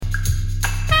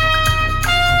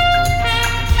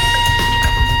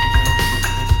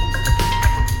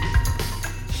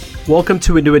Welcome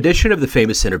to a new edition of the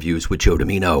Famous Interviews with Joe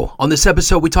Domino. On this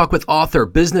episode, we talk with author,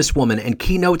 businesswoman, and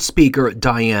keynote speaker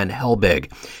Diane Helbig.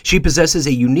 She possesses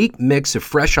a unique mix of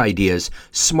fresh ideas,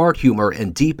 smart humor,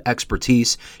 and deep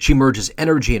expertise. She merges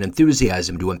energy and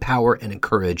enthusiasm to empower and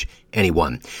encourage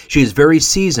anyone. She is very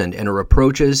seasoned in her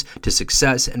approaches to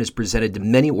success and is presented to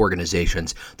many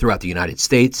organizations throughout the United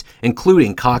States,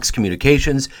 including Cox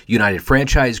Communications, United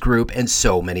Franchise Group, and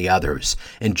so many others.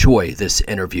 Enjoy this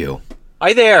interview.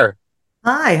 Hi there.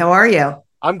 Hi, how are you?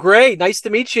 I'm great. Nice to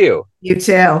meet you. You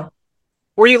too. Where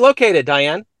are you located,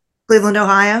 Diane? Cleveland,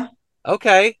 Ohio.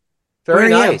 Okay. Very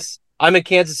nice. I'm in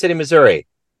Kansas City, Missouri.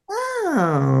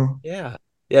 Oh. Yeah.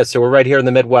 Yeah. So we're right here in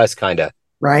the Midwest, kind of.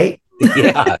 Right.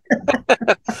 Yeah.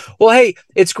 Well, hey,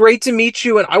 it's great to meet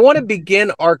you. And I want to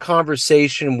begin our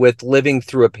conversation with living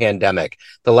through a pandemic.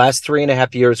 The last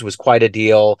 3.5 years was quite a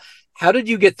deal. How did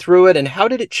you get through it? And how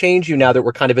did it change you now that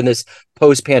we're kind of in this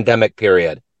post-pandemic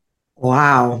period?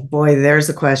 Wow. Boy, there's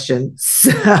a question.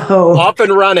 So Off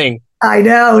and running. I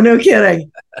know, no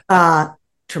kidding.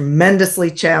 Tremendously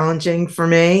challenging for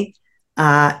me.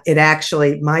 My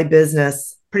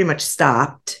business pretty much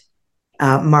stopped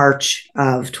March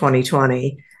of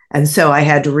 2020. And so I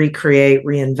had to recreate,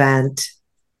 reinvent,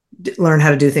 learn how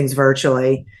to do things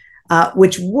virtually,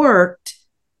 which worked,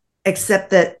 except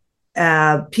that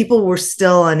people were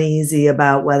still uneasy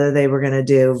about whether they were going to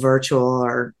do virtual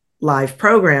or live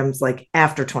programs like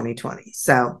after 2020.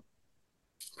 So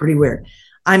pretty weird.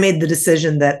 I made the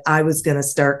decision that I was going to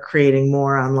start creating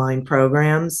more online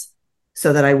programs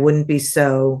so that I wouldn't be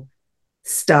so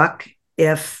stuck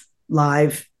if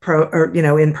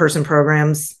in-person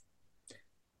programs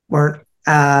weren't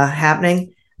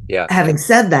happening. Yeah. Having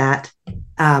said that,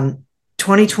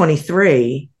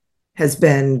 2023 has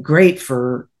been great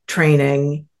for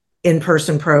training,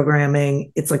 in-person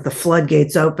programming. It's like the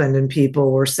floodgates opened and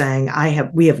people were saying,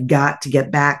 we have got to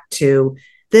get back to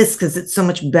this because it's so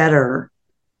much better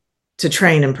to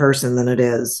train in person than it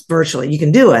is virtually. You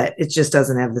can do it. It just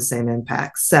doesn't have the same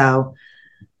impact. So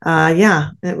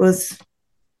it's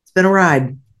been a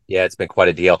ride. Yeah, it's been quite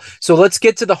a deal. So let's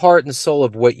get to the heart and soul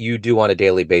of what you do on a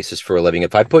daily basis for a living.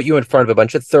 If I put you in front of a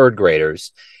bunch of third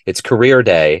graders, it's career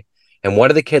day, and one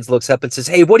of the kids looks up and says,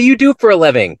 "Hey, what do you do for a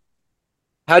living?"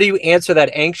 How do you answer that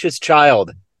anxious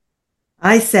child?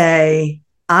 I say,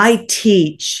 I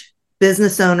teach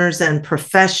business owners and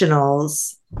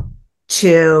professionals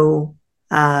to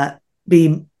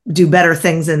do better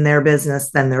things in their business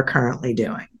than they're currently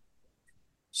doing.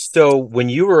 So when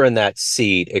you were in that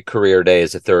seat at Career Day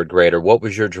as a third grader, what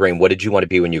was your dream? What did you want to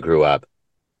be when you grew up?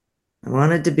 I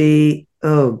wanted to be,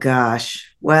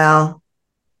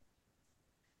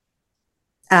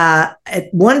 at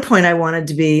one point, I wanted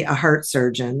to be a heart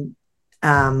surgeon,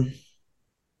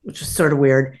 which was sort of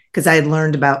weird because I had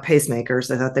learned about pacemakers.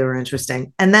 I thought they were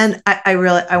interesting. And then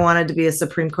I wanted to be a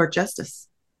Supreme Court justice.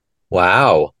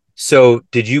 Wow. So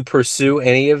did you pursue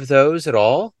any of those at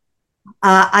all?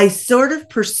 I sort of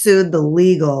pursued the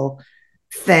legal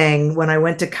thing. When I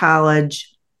went to college,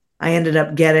 I ended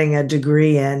up getting a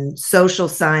degree in social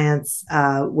science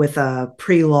with a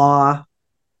pre-law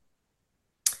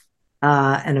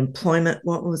and employment.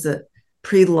 What was it?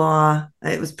 Pre-law.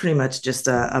 It was pretty much just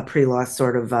a pre-law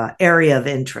sort of area of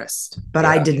interest, but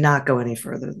I did not go any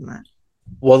further than that.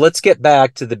 Well, let's get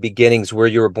back to the beginnings, where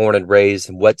you were born and raised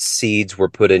and what seeds were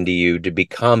put into you to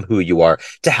become who you are,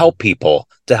 to help people,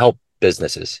 to help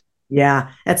businesses.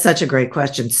 Yeah, that's such a great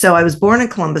question. So I was born in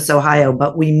Columbus, Ohio,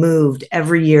 but we moved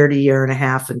every year to year and a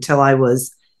half until I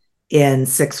was in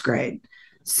 6th grade.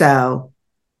 So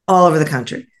all over the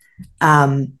country.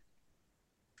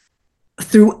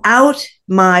 Throughout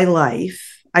my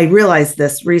life, I realized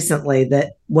this recently,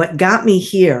 that what got me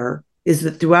here is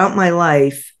that throughout my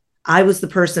life, I was the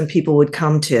person people would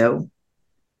come to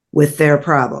with their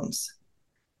problems,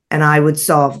 and I would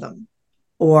solve them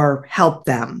or help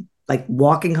them, like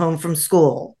walking home from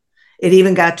school. It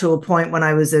even got to a point when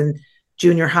I was in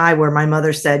junior high where my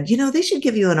mother said, they should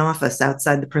give you an office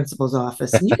outside the principal's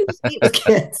office and you can just meet with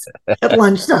kids at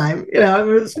lunchtime. It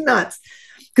was nuts.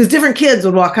 Because different kids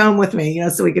would walk home with me,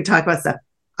 so we could talk about stuff.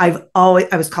 I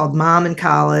was called mom in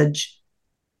college.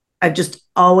 I've just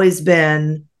always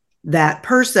been that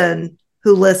person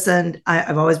who listened.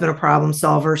 I've always been a problem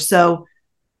solver. So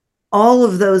all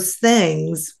of those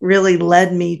things really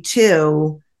led me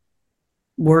to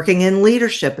working in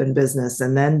leadership in business,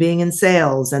 and then being in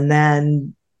sales, and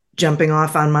then jumping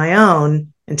off on my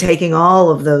own and taking all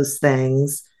of those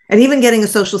things, and even getting a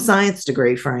social science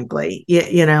degree, frankly,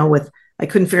 I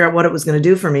couldn't figure out what it was going to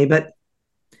do for me, but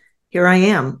here I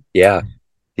am. Yeah.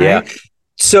 Yeah. Right?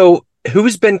 So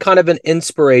who's been kind of an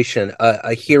inspiration,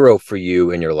 a hero for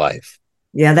you in your life?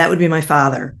 Yeah, that would be my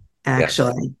father, Yeah.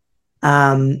 actually.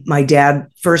 My dad,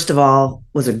 first of all,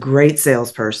 was a great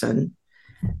salesperson,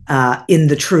 in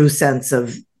the true sense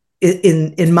of,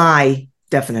 in my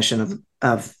definition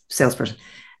of salesperson.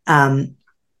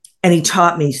 And he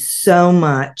taught me so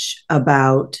much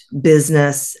about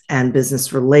business and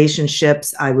business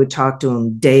relationships. I would talk to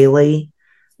him daily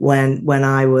when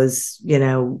I was,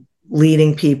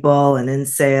 leading people and in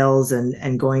sales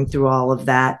and going through all of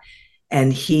that.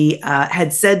 And he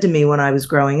had said to me when I was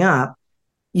growing up,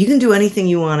 you can do anything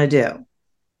you want to do.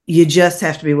 You just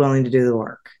have to be willing to do the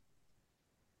work.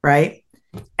 Right.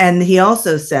 And he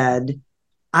also said,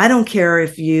 I don't care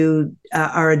if you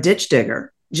are a ditch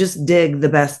digger, just dig the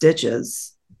best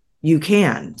ditches you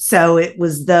can. So it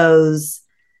was those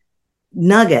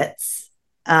nuggets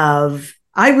of,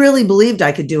 I really believed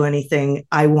I could do anything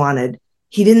I wanted.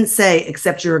 He didn't say,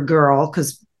 except you're a girl,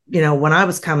 because, when I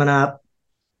was coming up,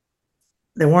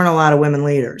 there weren't a lot of women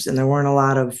leaders and there weren't a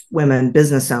lot of women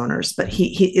business owners, but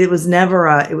it was never,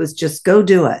 it was just go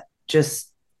do it.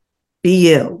 Just be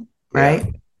you. Right.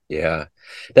 Yeah.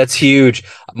 That's huge.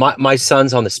 My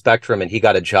son's on the spectrum and he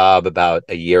got a job about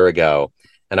a year ago.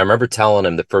 And I remember telling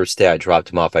him the first day I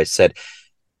dropped him off, I said,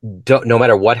 no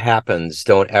matter what happens,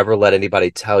 don't ever let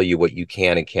anybody tell you what you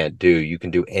can and can't do. You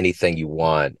can do anything you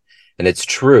want. And it's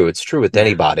true. It's true with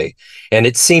anybody. And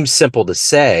it seems simple to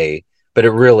say, but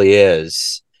it really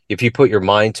is. If you put your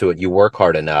mind to it, you work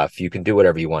hard enough, you can do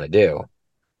whatever you want to do.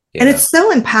 And it's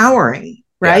so empowering,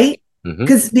 right? Yeah.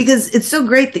 Because it's so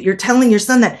great that you're telling your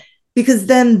son that, because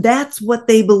then that's what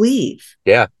they believe.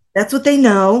 Yeah. That's what they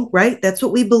know, right? That's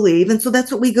what we believe. And so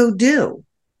that's what we go do.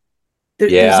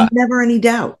 There's never any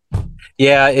doubt.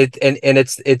 Yeah,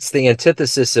 it's the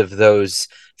antithesis of those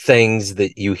things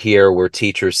that you hear where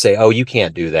teachers say, "Oh, you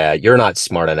can't do that. You're not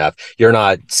smart enough. You're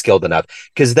not skilled enough,"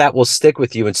 because that will stick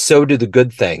with you, and so do the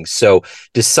good things. So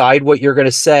decide what you're going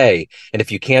to say, and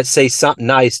if you can't say something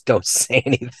nice, don't say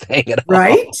anything at all.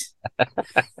 Right?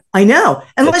 I know.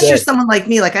 Unless you're someone like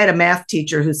me, like I had a math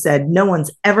teacher who said, no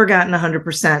one's ever gotten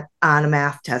 100% on a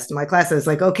math test in my class. I was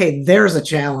like, okay, there's a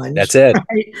challenge. That's it.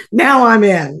 Right? Now I'm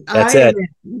in. That's it.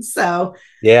 So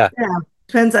yeah,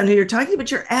 depends on who you're talking to,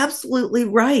 but you're absolutely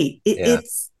right.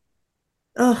 It's,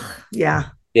 yeah.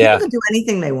 People can do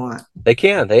anything they want. They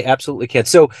can. They absolutely can.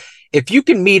 So if you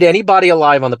can meet anybody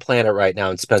alive on the planet right now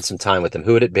and spend some time with them,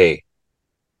 who would it be?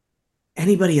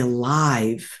 Anybody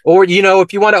alive. Or, if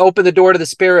you want to open the door to the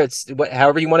spirits,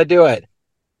 however you want to do it.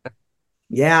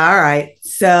 Yeah. All right.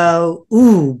 So,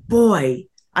 ooh, boy,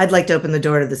 I'd like to open the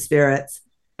door to the spirits.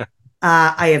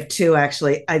 I have two,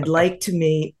 actually. I'd like to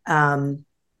meet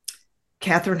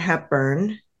Katharine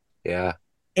Hepburn. Yeah.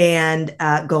 And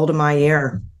Golda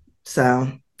Meir.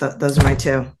 So those are my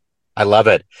two. I love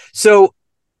it. So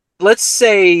let's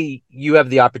say you have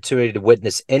the opportunity to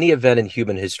witness any event in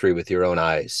human history with your own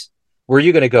eyes. Where are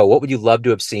you going to go? What would you love to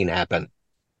have seen happen?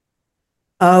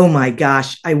 Oh my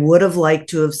gosh. I would have liked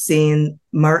to have seen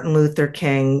Martin Luther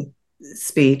King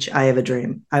speech, I Have a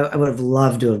Dream. I would have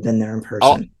loved to have been there in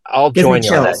person. I'll join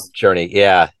you on that journey.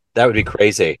 Yeah, that would be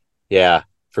crazy. Yeah,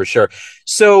 for sure.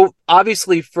 So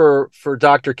obviously for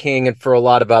Dr. King and for a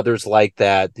lot of others like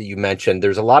that you mentioned,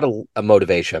 there's a lot of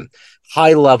motivation.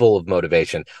 High level of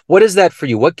motivation. What is that for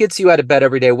you? What gets you out of bed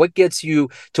every day? What gets you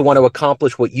to want to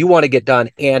accomplish what you want to get done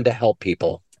and to help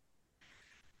people?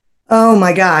 Oh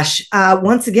my gosh.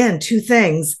 Once again, two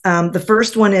things. The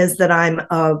first one is that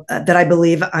that I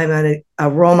believe I'm a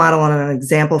role model and an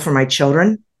example for my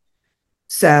children.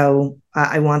 So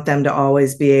I want them to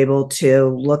always be able to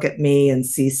look at me and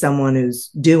see someone who's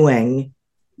doing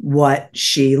what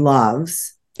she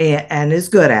loves and is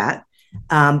good at.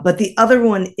 But the other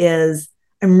one is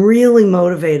I'm really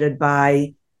motivated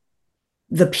by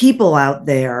the people out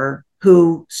there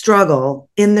who struggle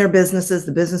in their businesses,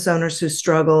 the business owners who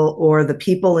struggle, or the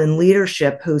people in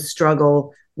leadership who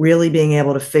struggle really being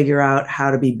able to figure out how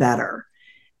to be better.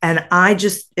 And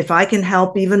if I can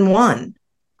help even one,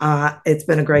 it's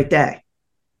been a great day.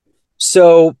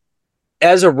 So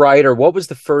as a writer, what was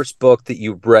the first book that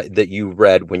you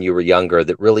read when you were younger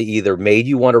that really either made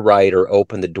you want to write or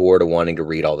opened the door to wanting to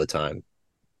read all the time?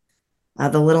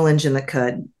 The Little Engine That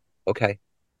Could. Okay.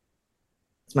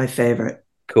 It's my favorite.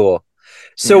 Cool.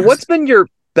 So what's been your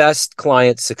best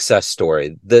client success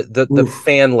story? The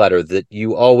fan letter that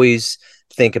you always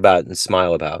think about and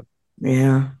smile about?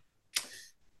 Yeah.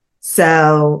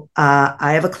 So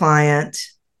I have a client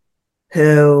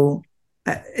who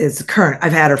is current.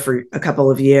 I've had her for a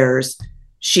couple of years.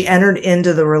 She entered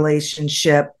into the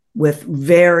relationship with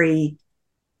very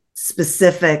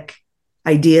specific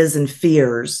ideas and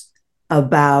fears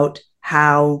about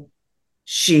how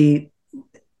she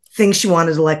things she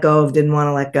wanted to let go of, didn't want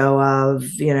to let go of,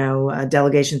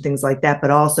 delegation, things like that, but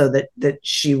also that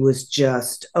she was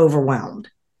just overwhelmed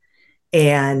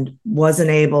and wasn't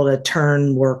able to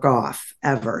turn work off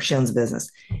ever. She owns a business.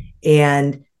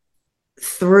 And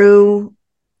through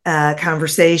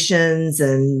conversations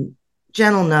and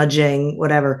gentle nudging,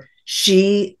 whatever,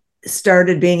 she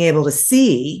started being able to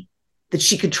see that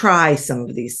she could try some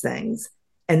of these things.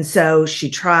 And so she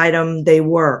tried them. They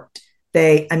worked.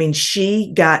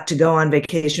 She got to go on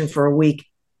vacation for a week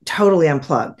totally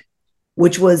unplugged,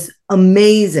 which was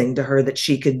amazing to her that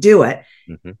she could do it.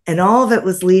 Mm-hmm. And all of it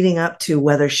was leading up to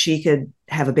whether she could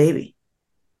have a baby.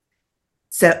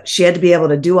 So she had to be able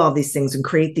to do all these things and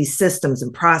create these systems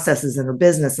and processes in her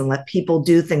business and let people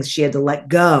do things she had to let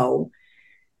go.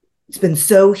 It's been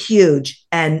so huge.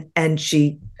 And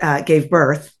she gave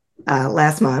birth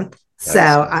last month. Nice.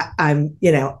 So I'm,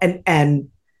 and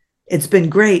it's been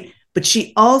great. But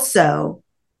she also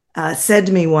said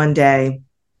to me one day,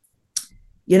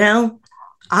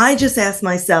 I just asked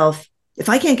myself, if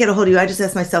I can't get a hold of you, I just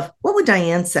ask myself, what would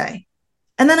Diane say?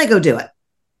 And then I go do it.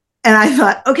 And I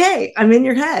thought, okay, I'm in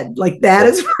your head. Like, that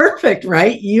is perfect,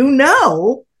 right?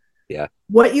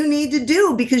 What you need to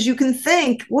do, because you can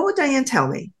think, what would Diane tell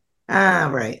me?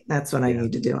 Right. That's what I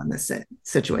need to do in this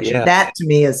situation. Yeah. That to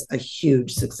me is a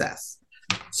huge success.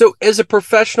 So as a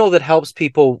professional that helps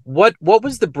people, what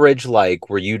was the bridge like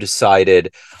where you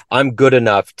decided I'm good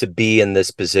enough to be in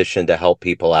this position to help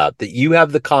people out, that you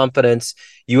have the confidence,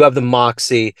 you have the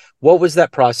moxie? What was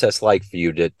that process like for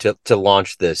you to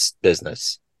launch this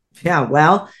business? Yeah,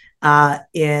 well, on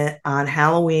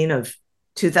Halloween of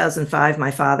 2005,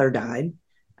 my father died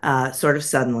sort of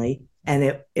suddenly.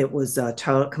 And it was a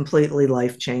completely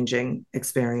life-changing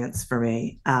experience for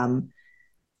me.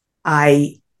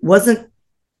 I wasn't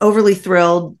overly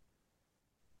thrilled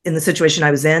in the situation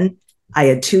I was in. I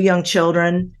had 2 young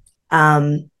children,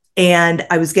 and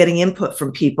I was getting input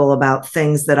from people about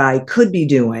things that I could be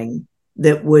doing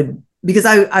that would, because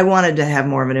I wanted to have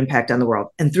more of an impact on the world.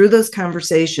 And through those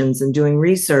conversations and doing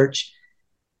research,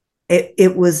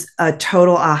 it was a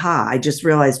total aha. I just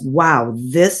realized, wow,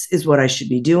 this is what I should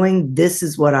be doing. This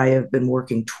is what I have been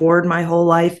working toward my whole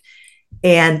life,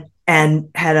 and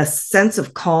had a sense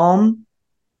of calm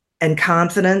and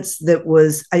confidence that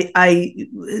was, I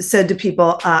said to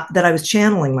people that I was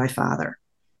channeling my father,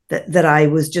 that I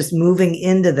was just moving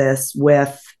into this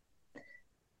with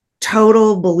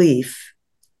total belief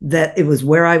that it was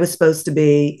where I was supposed to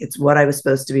be. It's what I was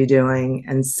supposed to be doing.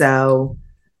 And so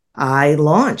I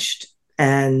launched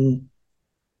and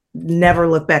never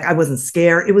looked back. I wasn't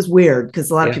scared. It was weird because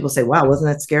a lot of people say, wow,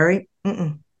 wasn't that scary?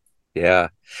 Mm-mm. Yeah.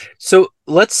 So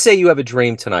let's say you have a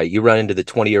dream tonight. You run into the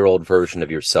 20-year-old version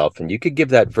of yourself, and you could give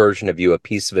that version of you a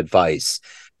piece of advice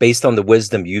based on the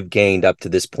wisdom you've gained up to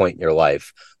this point in your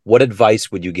life. What advice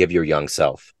would you give your young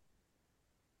self?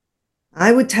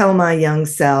 I would tell my young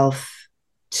self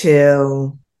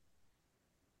to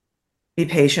be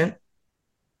patient,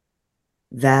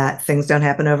 that things don't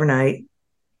happen overnight,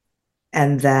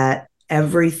 and that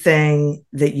everything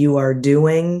that you are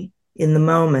doing in the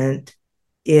moment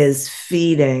is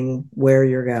feeding where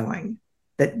you're going,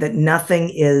 that nothing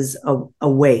is a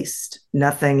waste,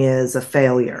 nothing is a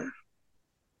failure,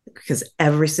 because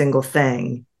every single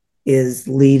thing is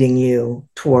leading you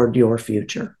toward your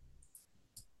future.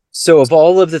 So of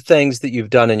all of the things that you've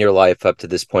done in your life up to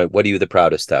this point, what are you the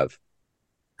proudest of?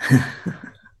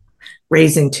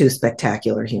 Raising 2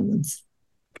 spectacular humans.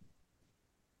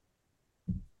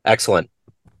 Excellent.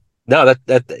 No,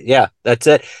 that's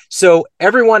it. So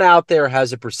everyone out there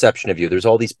has a perception of you. There's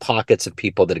all these pockets of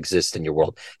people that exist in your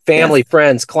world, family,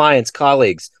 friends, clients,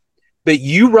 colleagues, but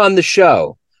you run the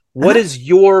show. What is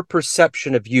your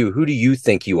perception of you? Who do you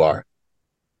think you are?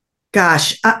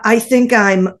 Gosh, I think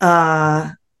I'm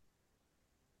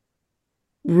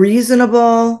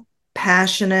reasonable,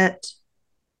 passionate,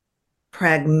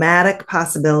 pragmatic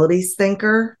possibilities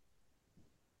thinker.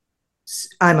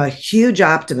 I'm a huge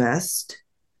optimist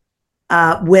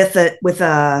with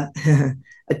a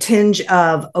a tinge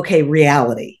of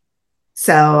reality.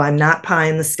 So I'm not pie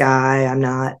in the sky. I'm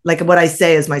not, like, what I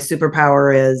say is my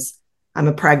superpower is I'm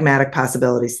a pragmatic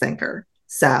possibilities thinker.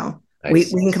 So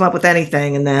nice. we can come up with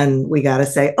anything, and then we got to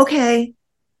say, okay,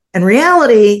 in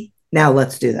reality, now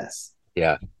let's do this.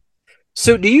 Yeah.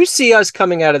 So do you see us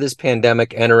coming out of this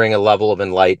pandemic entering a level of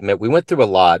enlightenment? We went through a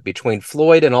lot between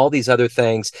Floyd and all these other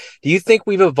things. Do you think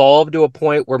we've evolved to a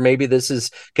point where maybe this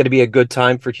is going to be a good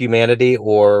time for humanity,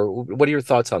 or what are your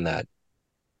thoughts on that?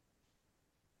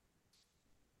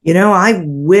 I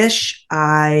wish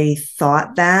I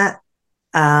thought that.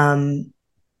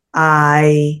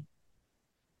 I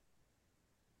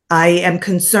am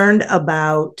concerned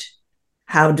about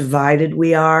how divided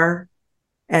we are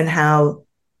and how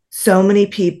so many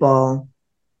people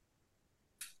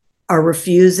are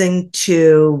refusing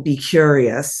to be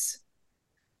curious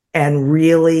and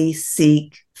really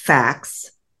seek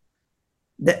facts.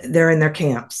 They're in their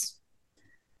camps.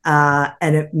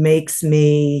 And it makes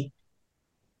me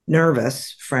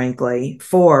nervous, frankly,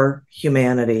 for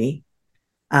humanity.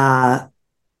 I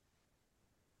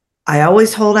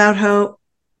always hold out hope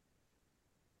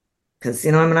because,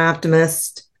 I'm an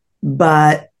optimist,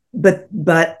 but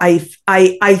I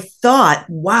thought,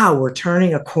 wow, we're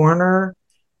turning a corner.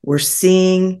 We're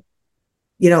seeing,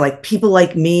 like people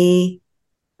like me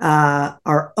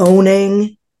are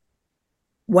owning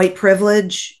white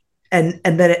privilege and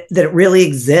that it really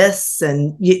exists.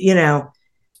 And,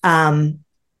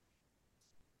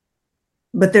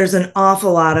 but there's an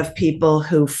awful lot of people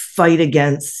who fight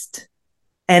against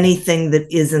anything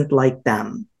that isn't like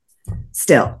them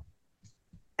still.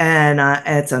 And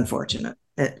it's unfortunate.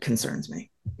 It concerns me.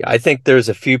 Yeah, I think there's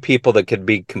a few people that could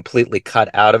be completely cut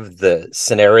out of the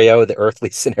scenario, the earthly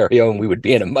scenario, and we would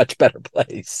be in a much better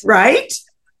place. Right?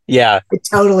 Yeah. I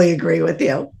totally agree with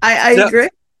you. I agree.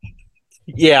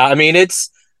 Yeah. I mean, it's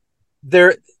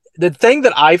there. The thing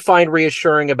that I find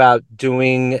reassuring about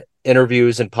doing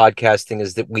interviews and podcasting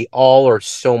is that we all are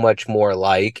so much more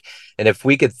alike. And if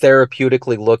we could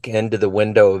therapeutically look into the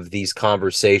window of these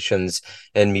conversations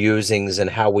and musings and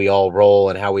how we all roll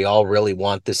and how we all really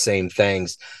want the same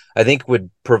things, I think would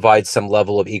provide some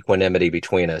level of equanimity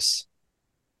between us.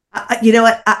 You know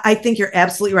what? I think you're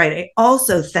absolutely right. I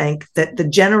also think that the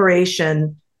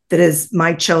generation that is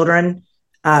my children,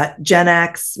 Gen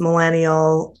X,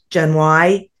 Millennial, Gen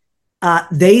Y,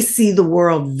 they see the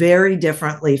world very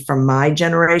differently from my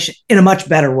generation in a much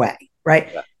better way,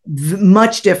 right? Yeah.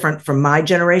 Much different from my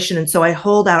generation. And so I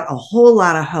hold out a whole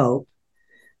lot of hope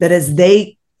that as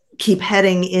they keep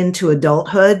heading into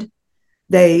adulthood,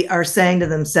 they are saying to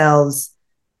themselves,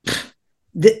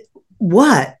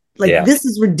 what? Like, this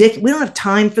is ridiculous. We don't have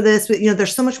time for this. They're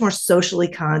so much more socially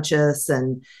conscious.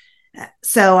 And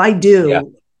so I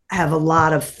do have a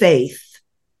lot of faith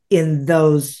in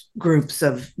those groups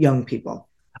of young people.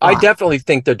 I definitely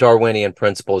think the Darwinian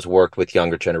principles worked with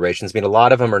younger generations. I mean, a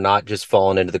lot of them are not just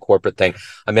falling into the corporate thing.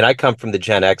 I mean, I come from the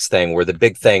Gen X thing where the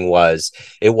big thing was,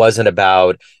 it wasn't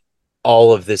about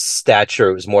all of this stature.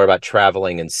 It was more about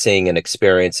traveling and seeing and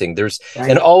experiencing.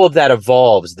 And all of that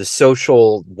evolves. The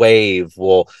social wave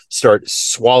will start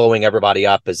swallowing everybody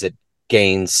up as it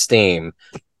gains steam.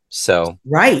 So,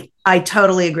 right. I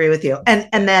totally agree with you. And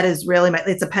that is really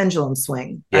it's a pendulum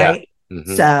swing, right? Yeah.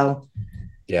 Mm-hmm. So,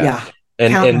 yeah.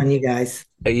 Count on you guys.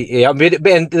 Yeah,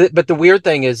 but the weird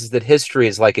thing is that history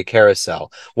is like a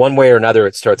carousel. One way or another,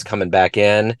 it starts coming back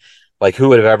in. Like, who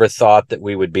would have ever thought that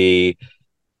we would be,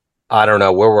 I don't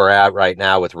know, where we're at right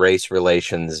now with race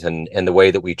relations and the way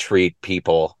that we treat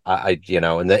people, and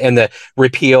the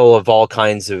repeal of all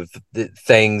kinds of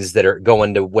things that are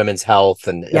going to women's health.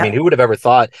 And I mean, who would have ever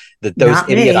thought that those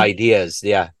idiot ideas?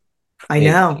 Yeah. I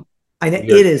know. It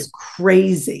is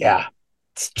crazy. Yeah.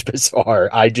 It's bizarre.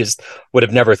 I just would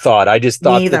have never thought. I just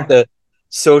thought that the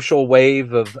social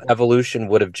wave of evolution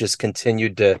would have just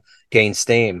continued to gain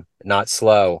steam, not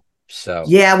slow. So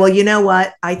yeah, well, you know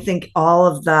what? I think all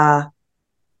of the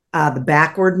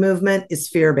backward movement is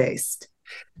fear-based.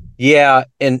 Yeah,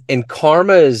 and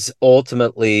karma is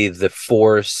ultimately the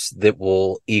force that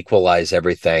will equalize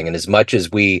everything. And as much as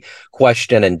we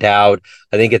question and doubt,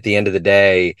 I think at the end of the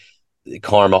day,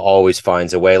 karma always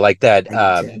finds a way. Like that,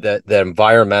 the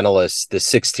environmentalist, the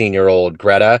 16-year-old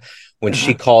Greta, when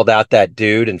she called out that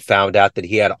dude and found out that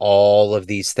he had all of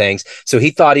these things. So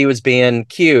he thought he was being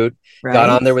cute,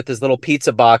 got on there with his little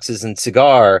pizza boxes and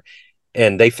cigar,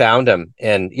 and they found him.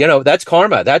 And, that's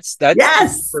karma. That's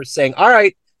for saying, all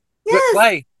right,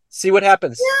 play, see what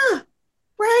happens. Yeah,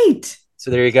 right. So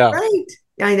there you go. Right.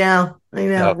 I know.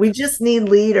 No. We just need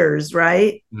leaders,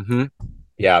 right? Mm-hmm.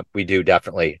 Yeah, we do.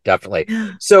 Definitely.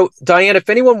 So, Diane, if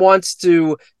anyone wants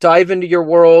to dive into your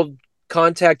world,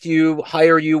 contact you,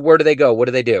 hire you, where do they go? What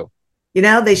do they do?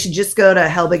 They should just go to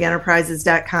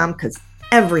helbigenterprises.com because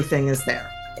everything is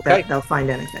there. Okay. They'll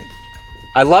find anything.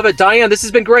 I love it. Diane, this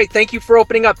has been great. Thank you for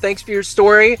opening up. Thanks for your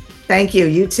story. Thank you.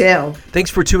 You too. Thanks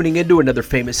for tuning into another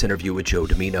famous interview with Joe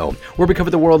Dimino, where we cover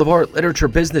the world of art, literature,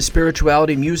 business,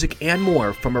 spirituality, music, and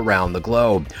more from around the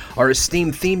globe. Our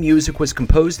esteemed theme music was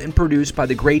composed and produced by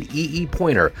the great E.E.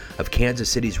 Pointer of Kansas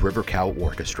City's River Cow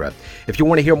Orchestra. If you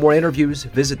want to hear more interviews,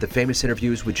 visit the Famous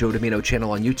Interviews with Joe Dimino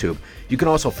channel on YouTube. You can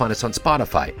also find us on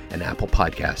Spotify and Apple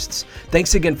Podcasts.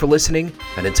 Thanks again for listening,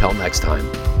 and until next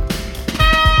time.